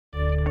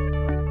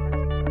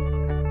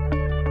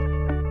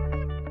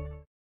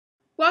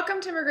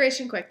Welcome to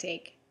Immigration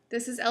Quicktake.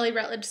 This is Ellie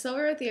Rutledge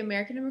Silver with the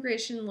American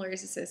Immigration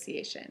Lawyers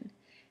Association.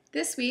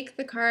 This week,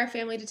 the CARA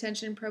Family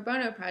Detention Pro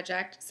Bono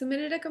Project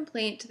submitted a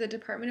complaint to the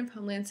Department of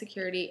Homeland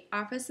Security,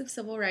 Office of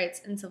Civil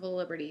Rights and Civil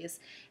Liberties,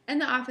 and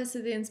the Office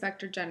of the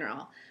Inspector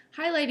General,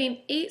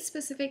 highlighting 8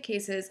 specific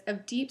cases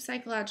of deep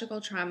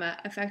psychological trauma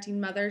affecting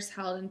mothers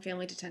held in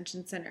family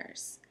detention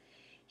centers.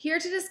 Here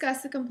to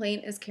discuss the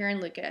complaint is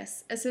Karen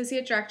Lucas,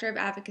 Associate Director of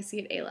Advocacy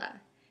at AILA.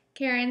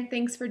 Karen,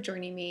 thanks for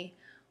joining me.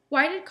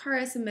 Why did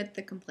CARA submit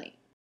the complaint?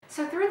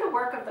 So through the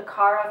work of the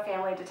CARA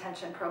Family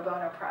Detention Pro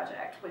Bono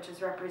Project, which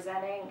is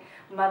representing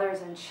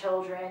mothers and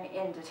children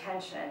in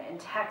detention in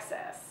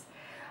Texas,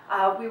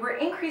 we were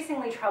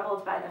increasingly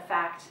troubled by the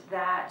fact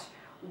that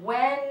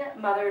when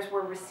mothers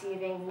were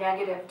receiving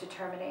negative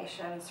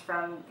determinations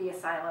from the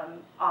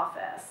asylum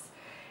office,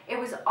 it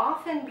was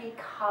often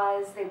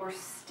because they were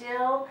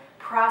still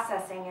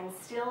processing and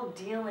still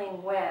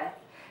dealing with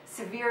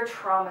severe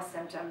trauma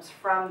symptoms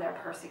from their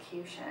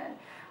persecution.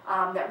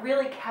 That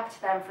really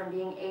kept them from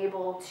being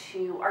able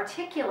to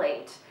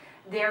articulate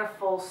their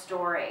full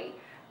story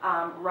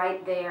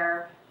right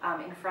there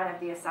in front of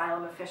the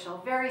asylum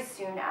official very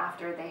soon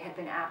after they had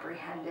been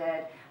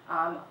apprehended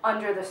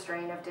under the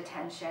strain of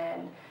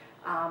detention.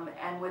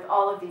 And with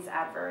all of these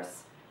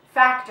adverse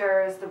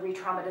factors, the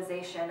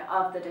re-traumatization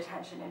of the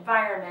detention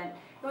environment,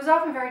 it was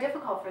often very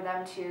difficult for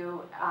them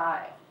to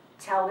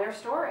tell their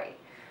story.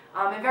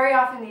 And very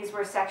often these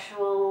were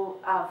sexual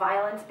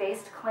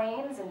violence-based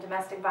claims and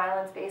domestic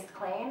violence-based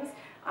claims,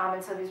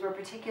 and so these were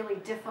particularly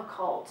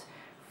difficult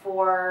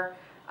for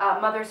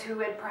mothers who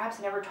had perhaps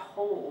never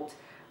told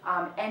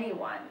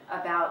anyone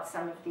about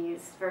some of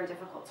these very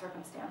difficult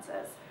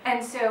circumstances.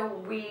 And so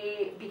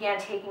we began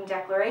taking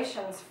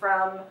declarations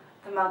from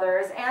the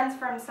mothers and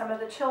from some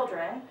of the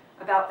children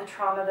about the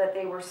trauma that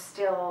they were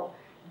still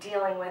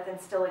dealing with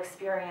and still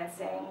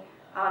experiencing,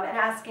 and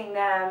asking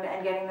them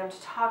and getting them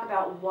to talk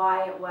about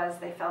why it was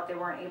they felt they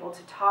weren't able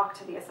to talk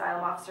to the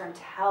asylum officer and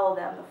tell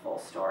them the full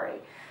story.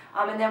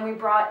 And then we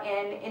brought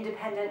in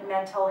independent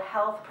mental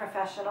health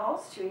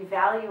professionals to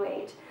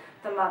evaluate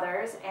the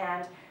mothers,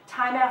 and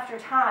time after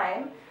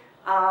time,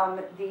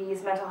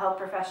 these mental health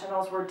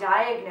professionals were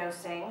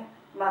diagnosing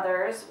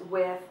mothers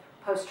with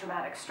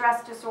post-traumatic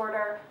stress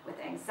disorder, with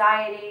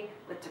anxiety,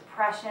 with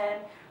depression,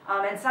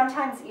 and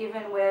sometimes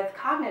even with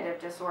cognitive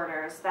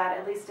disorders that,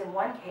 at least in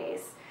one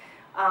case,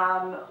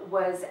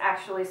 was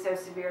actually so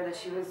severe that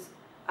she was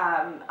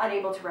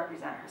unable to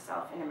represent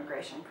herself in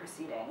immigration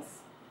proceedings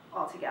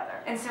altogether.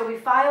 And so we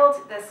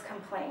filed this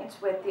complaint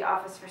with the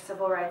Office for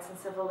Civil Rights and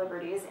Civil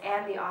Liberties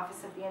and the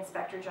Office of the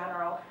Inspector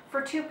General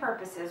for 2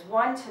 purposes.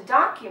 One, to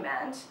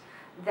document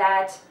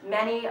that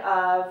many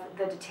of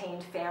the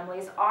detained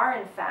families are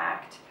in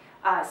fact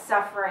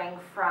suffering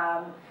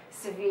from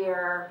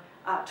severe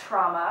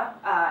trauma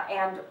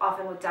and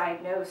often with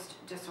diagnosed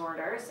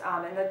disorders,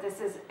 and that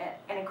this is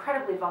an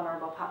incredibly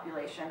vulnerable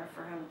population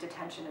for whom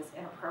detention is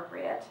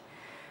inappropriate.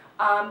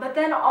 But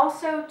then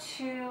also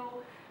to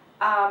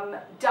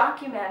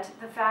document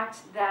the fact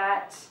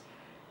that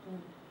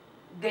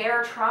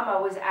their trauma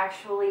was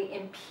actually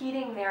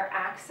impeding their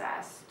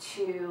access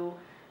to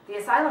the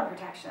asylum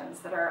protections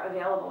that are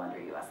available under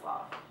U.S.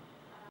 law.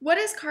 What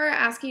is CARA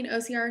asking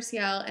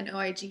OCRCL and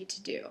OIG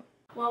to do?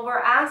 Well, we're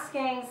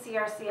asking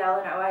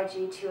CRCL and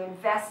OIG to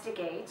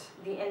investigate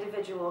the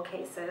individual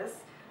cases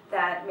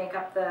that make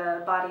up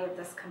the body of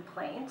this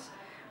complaint.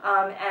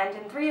 And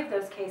in 3 of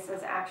those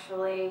cases,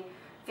 actually,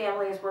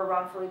 families were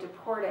wrongfully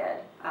deported.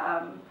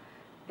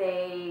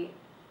 The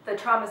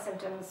trauma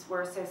symptoms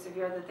were so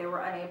severe that they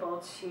were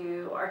unable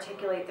to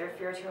articulate their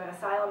fear to an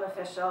asylum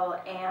official,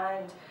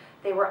 and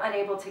they were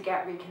unable to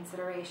get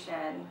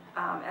reconsideration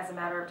as a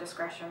matter of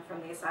discretion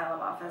from the asylum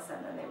office,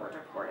 and then they were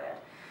deported.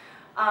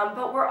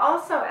 But we're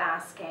also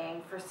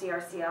asking for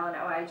CRCL and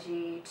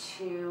OIG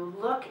to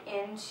look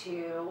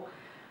into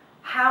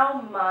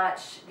how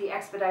much the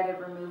expedited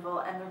removal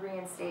and the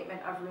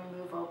reinstatement of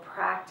removal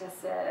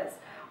practices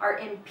are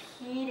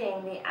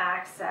impeding the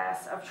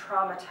access of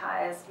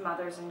traumatized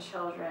mothers and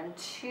children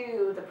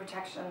to the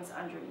protections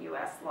under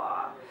U.S.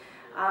 law.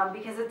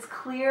 Because it's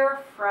clear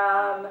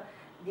from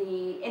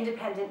the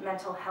independent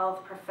mental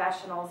health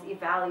professionals'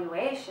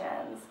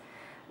 evaluations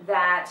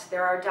that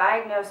there are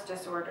diagnosed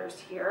disorders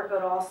here,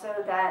 but also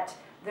that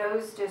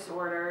those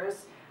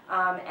disorders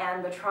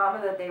and the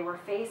trauma that they were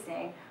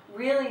facing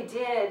really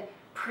did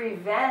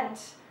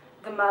prevent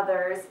the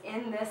mothers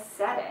in this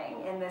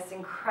setting, in this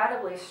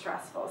incredibly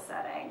stressful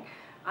setting,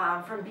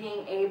 from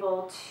being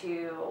able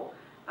to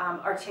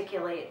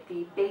articulate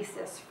the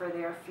basis for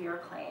their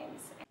fear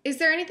claims. Is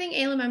there anything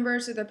AILA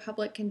members or the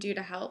public can do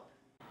to help?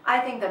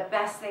 I think the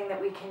best thing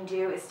that we can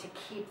do is to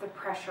keep the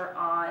pressure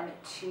on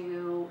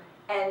to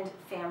end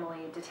family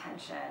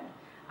detention.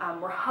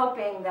 We're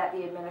hoping that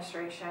the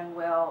administration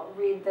will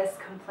read this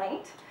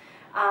complaint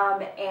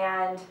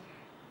and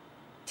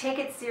take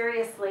it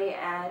seriously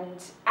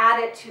and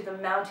add it to the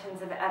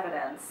mountains of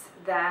evidence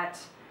that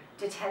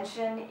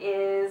detention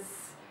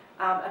is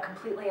a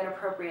completely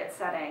inappropriate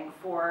setting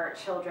for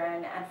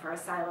children and for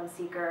asylum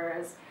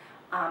seekers,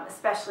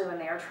 especially when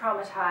they are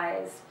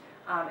traumatized,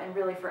 and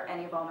really for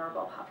any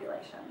vulnerable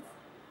populations.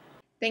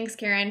 Thanks,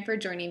 Karen, for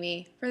joining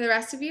me. For the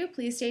rest of you,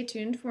 please stay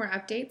tuned for more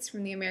updates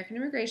from the American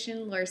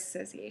Immigration Lawyers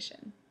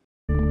Association.